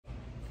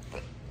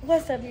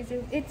What's up,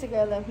 YouTube? It's your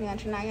girl, Love Me,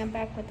 and I am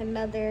back with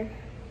another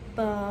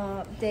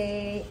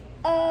BUMPDATE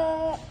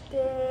update.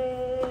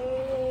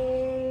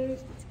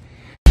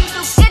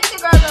 It's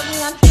your girl, Love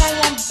Me, and I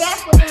am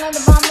back with another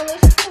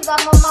Mama-licious, because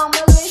I'm a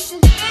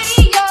Mama-licious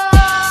video.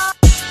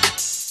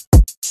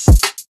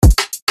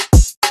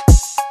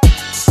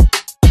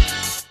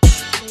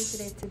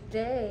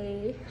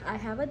 Today, I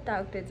have a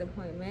doctor's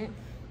appointment,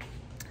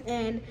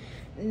 and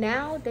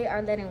now they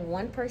are letting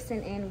one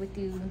person in with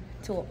you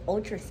to an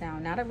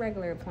ultrasound, not a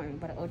regular appointment,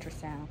 but an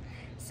ultrasound.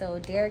 So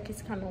Derek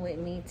is coming with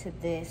me to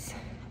this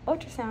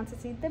ultrasound to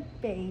see the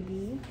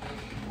baby,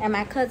 and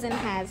my cousin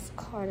has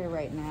Carter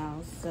right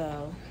now,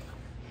 so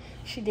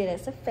she did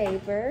us a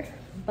favor.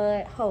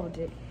 But hold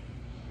it,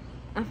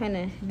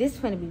 this is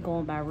gonna be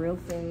going by real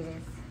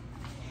fast.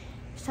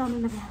 Show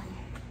me the belly.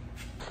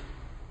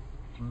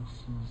 This is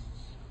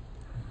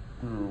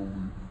belly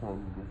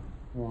from the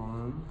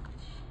front.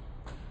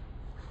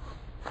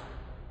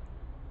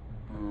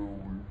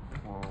 Belly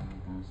from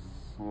the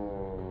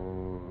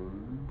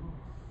side.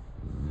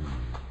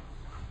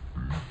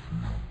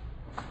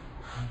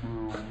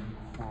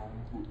 Belly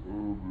from the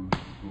other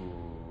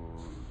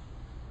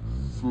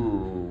side. So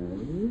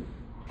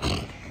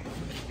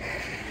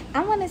I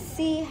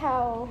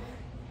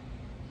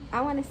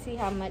want to see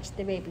how much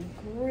the baby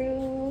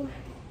grew.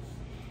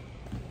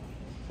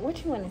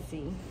 What you want to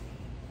see?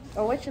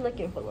 Or what you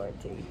looking for, Lord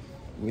T?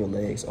 Your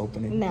legs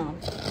opening? No.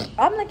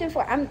 I'm looking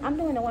for, I'm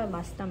doing the one with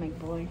my stomach,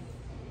 boy.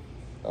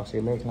 Oh, so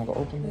your legs not gonna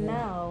open?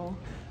 No.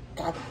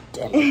 God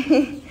damn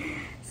it.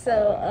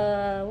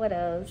 So, what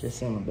else? Just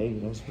seeing my baby,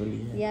 that's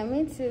really it. Yeah,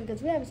 me too,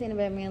 because we haven't seen a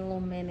baby in a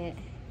little minute.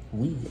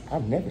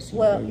 I've never seen a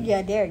Well, baby.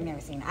 yeah, Derek never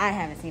seen it. I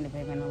haven't seen a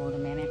baby in a little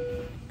minute.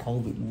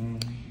 COVID, man.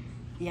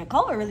 Yeah,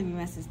 COVID really be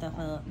messing stuff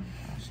up.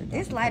 Shit,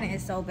 This lighting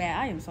is so bad.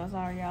 I am so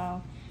sorry,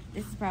 y'all.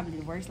 This is probably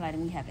the worst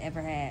lighting we have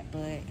ever had,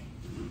 but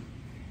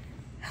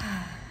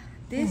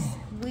this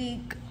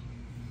week,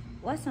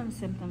 what's some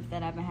symptoms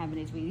that I've been having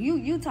this week?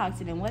 You talk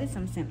to them. What are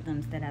some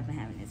symptoms that I've been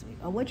having this week?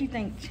 Or what you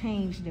think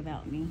changed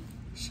about me?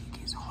 She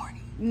gets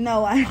horny.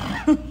 No, I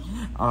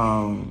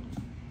I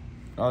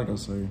gotta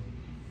say,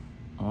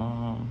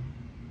 I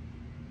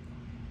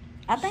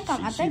think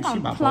I'm she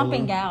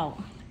plumping bipolar. out.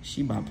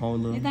 She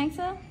bipolar. You think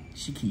so?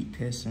 She keep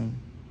pissing.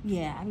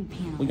 Yeah, I be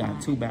peeing. We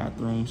got 2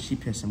 bathrooms. She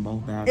pissing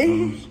both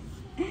bathrooms.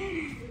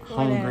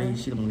 Hungry.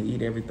 She don't want to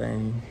eat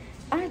everything.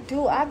 I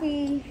do. I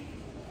be.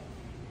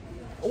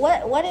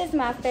 What is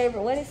my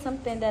favorite? What is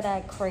something that I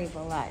crave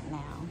a lot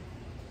now?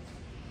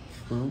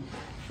 Fruit.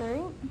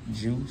 Fruit?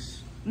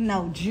 Juice.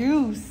 No,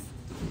 juice.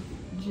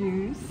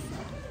 Juice.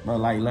 But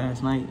like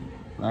last night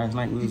we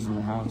was in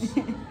the house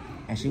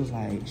and she was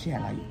like, she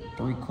had like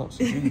 3 cups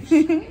of juice.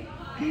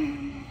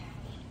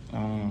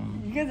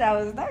 Because I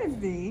was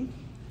thirsty.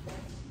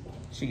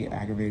 She get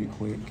aggravated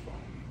quick.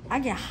 I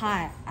get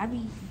hot. I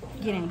be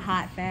getting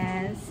hot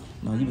fast.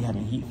 No, you be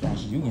having heat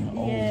flashes. You getting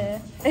old. Yeah.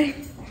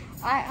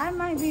 I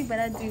might be, but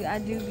I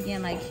do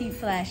begin like heat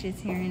flashes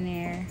here and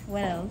there.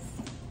 What else?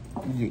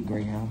 You get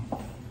gray hair.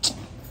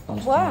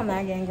 Well, I'm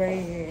not getting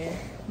gray hair,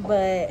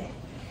 but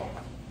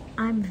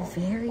I'm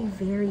very,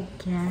 very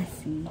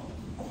gassy.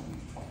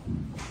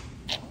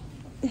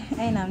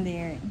 And I'm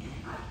Derek.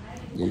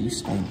 Yeah, you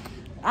stink.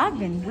 I've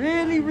been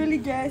really, really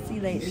gassy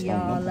lately,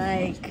 y'all.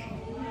 Like,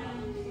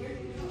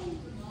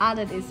 out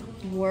of this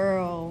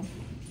world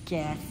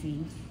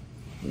gassy.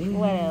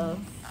 What else?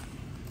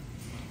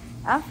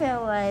 I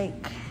feel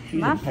like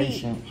my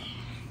feet.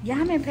 Yeah,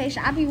 I'm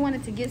impatient. I be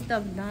wanting to get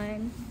stuff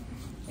done,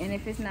 and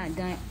if it's not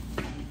done,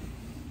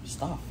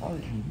 stop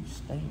farting. You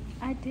stink.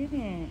 I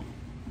didn't.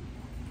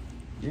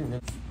 You're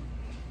really.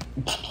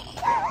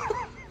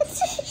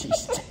 She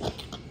stink.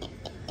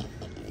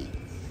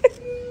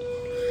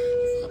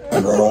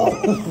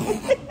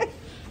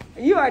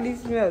 You already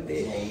smelled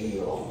it.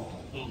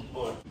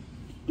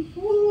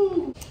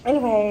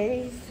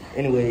 Anyways,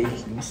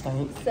 you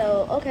stink.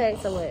 So okay,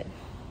 so what?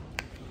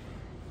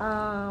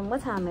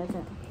 What time is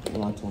it?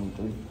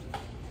 1:23.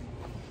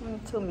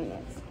 2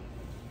 minutes.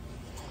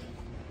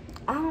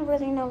 I don't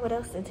really know what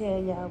else to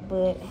tell y'all,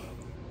 but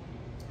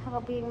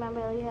how big my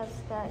belly has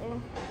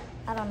gotten.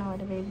 I don't know where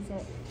the baby's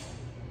at. I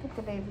think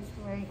the baby's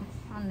right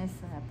on this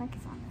side. I think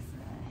it's on this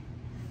side.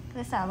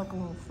 This side look a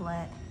little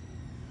flat.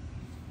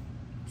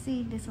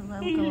 See, this will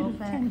look a little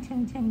flat. Or maybe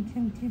on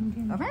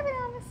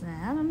this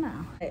side. I don't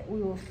know.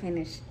 We will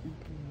finish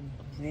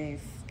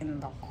this in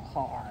the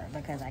car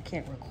because I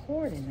can't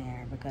record in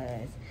there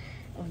because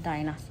of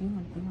diagnosis. You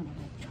want to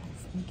try to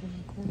sneak and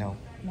record? No.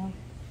 No?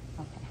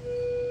 Okay.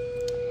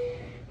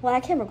 Well,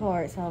 I can't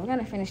record, so we're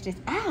gonna finish this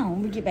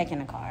when we get back in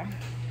the car.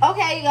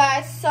 Okay, you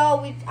guys.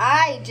 So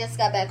I just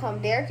got back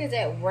home. Derek is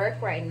at work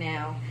right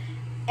now,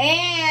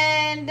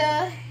 and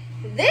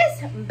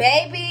this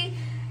baby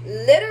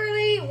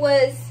literally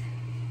was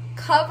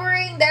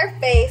covering their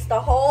face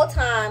the whole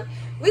time.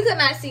 We could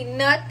not see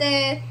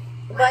nothing,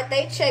 but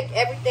they checked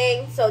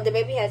everything. So the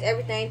baby has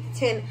everything: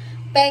 10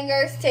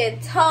 fingers, 10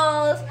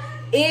 toes,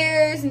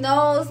 ears,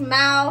 nose,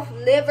 mouth,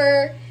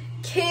 liver,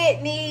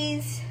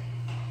 kidneys,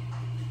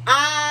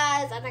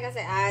 eyes. I think I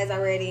said eyes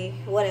already.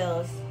 What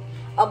else?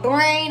 A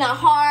brain, a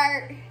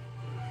heart,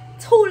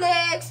 2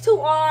 legs, 2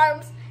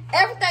 arms.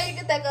 Everything you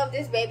can think of,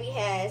 this baby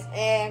has.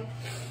 And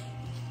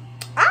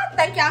I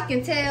think y'all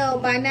can tell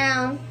by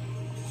now,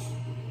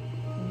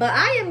 but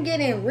I am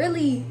getting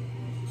really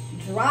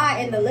dry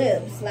in the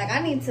lips. Like,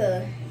 I need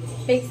to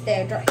fix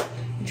that.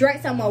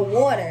 Drink some more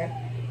water.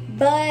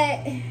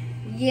 But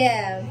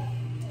yeah,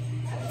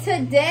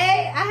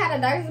 today I had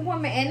a doctor's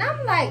appointment and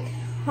I'm like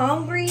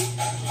hungry,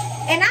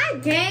 and I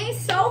gained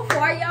so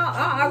far, y'all.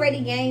 I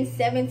already gained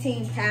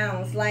 17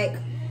 pounds. Like,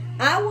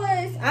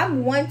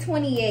 I'm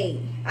 128.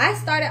 I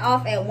started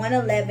off at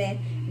 111.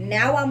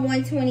 Now I'm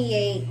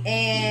 128.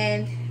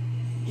 And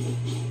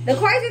the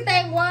crazy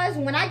thing was,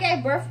 when I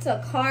gave birth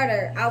to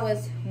Carter, I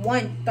was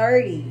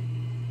 130.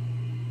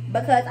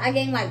 Because I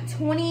gained like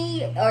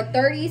 20 or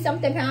 30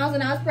 something pounds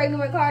when I was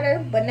pregnant with Carter.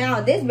 But now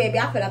this baby,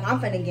 I feel like I'm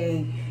finna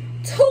gain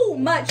too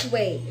much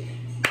weight.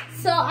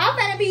 So I'm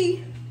gonna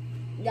be,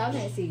 y'all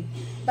can't see,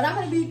 but I'm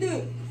gonna be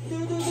thick.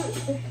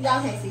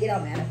 Y'all can't see, it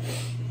don't matter.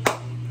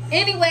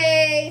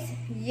 Anyways,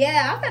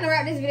 yeah, I'm gonna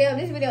wrap this video.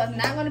 This video is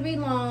not gonna be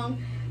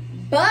long,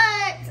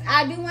 but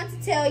I do want to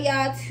tell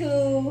y'all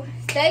to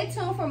stay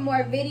tuned for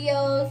more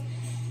videos.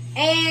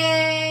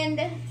 And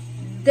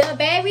the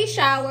baby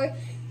shower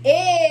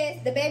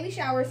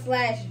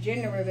 /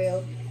 gender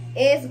reveal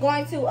is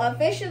going to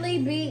officially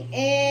be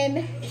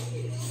in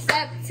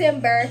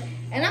September.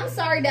 And I'm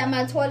sorry that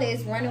my toilet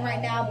is running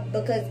right now,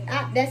 because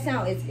that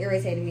sound is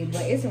irritating me,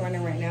 but it's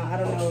running right now. I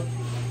don't know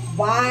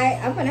why.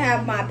 I'm gonna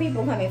have my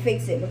people come and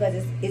fix it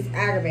because it's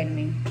aggravating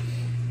me.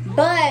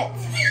 But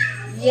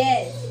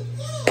yes,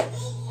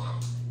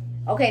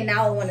 okay,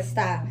 now I want to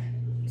stop.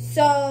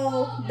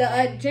 So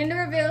the gender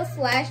reveal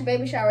 /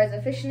 baby shower is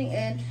officially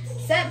in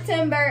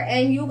September,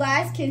 and you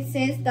guys can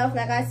send stuff.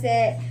 Like I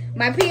said,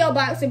 my P.O.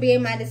 box will be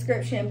in my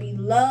description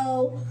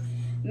below.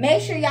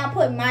 Make sure y'all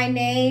put my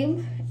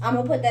name. I'm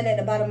gonna put that at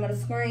the bottom of the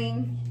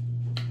screen,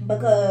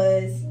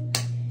 because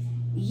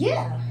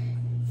yeah.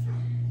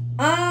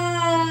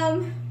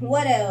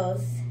 What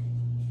else?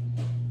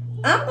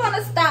 I'm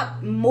gonna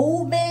stop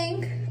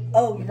moving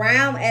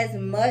around as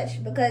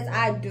much because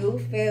I do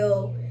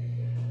feel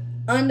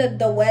under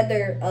the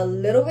weather a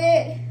little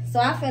bit. So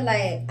I feel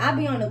like I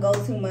be on the go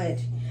too much.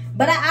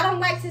 But I don't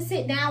like to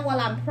sit down while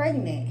I'm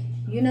pregnant.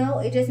 You know,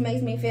 it just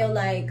makes me feel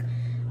like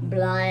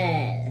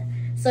blah.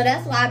 So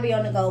that's why I be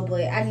on the go,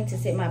 but I need to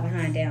sit my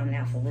behind down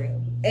now for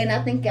real. And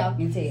I think y'all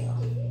can tell.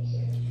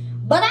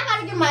 But I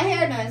gotta get my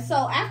hair done.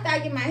 So after I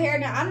get my hair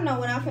done, I don't know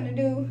what I'm finna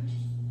do.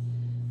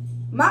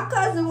 My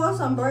cousin wants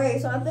some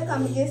braids, so I think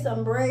I'm gonna get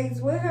some braids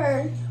with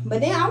her.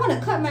 But then I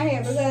wanna cut my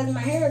hair because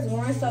my hair is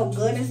growing so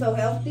good and so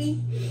healthy.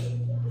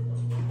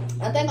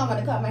 I think I'm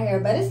gonna cut my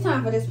hair, but it's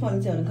time for this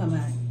ponytail to come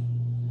out.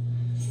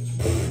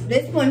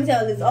 This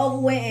ponytail is over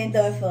with and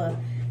done for.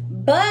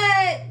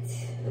 But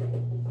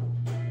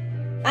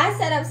I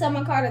set up some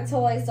of Carter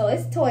toys, so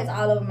it's toys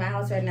all over my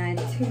house right now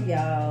too,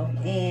 y'all.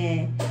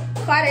 And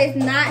Carter is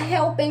not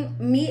helping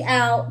me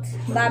out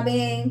by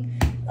being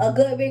a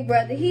good big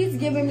brother. He's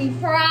giving me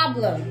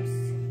problems.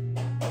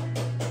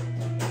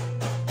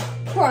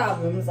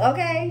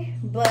 Okay?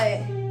 But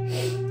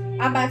I'm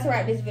about to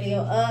wrap this video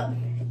up,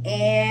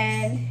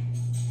 and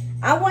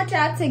I want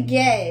y'all to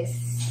guess,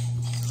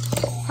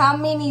 how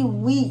many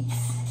weeks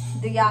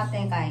do y'all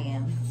think I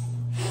am?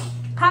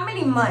 How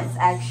many months,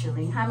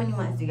 actually? How many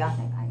months do y'all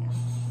think I am?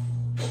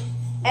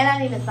 And I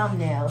need a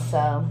thumbnail,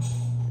 so.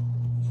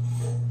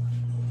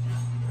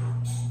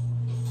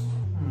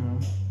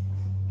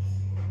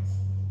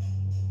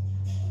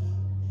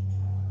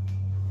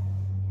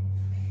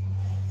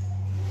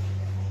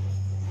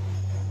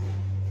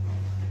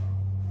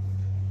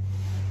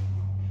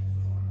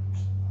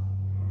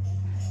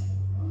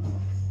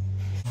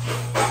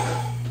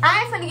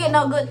 I ain't finna get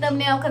no good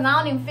thumbnail because I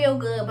don't even feel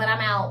good, but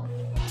I'm out.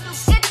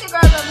 It's your girl,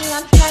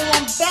 I'm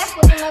back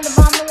with another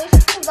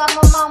Bombalicious, because I'm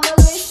a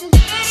Bombalicious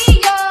video.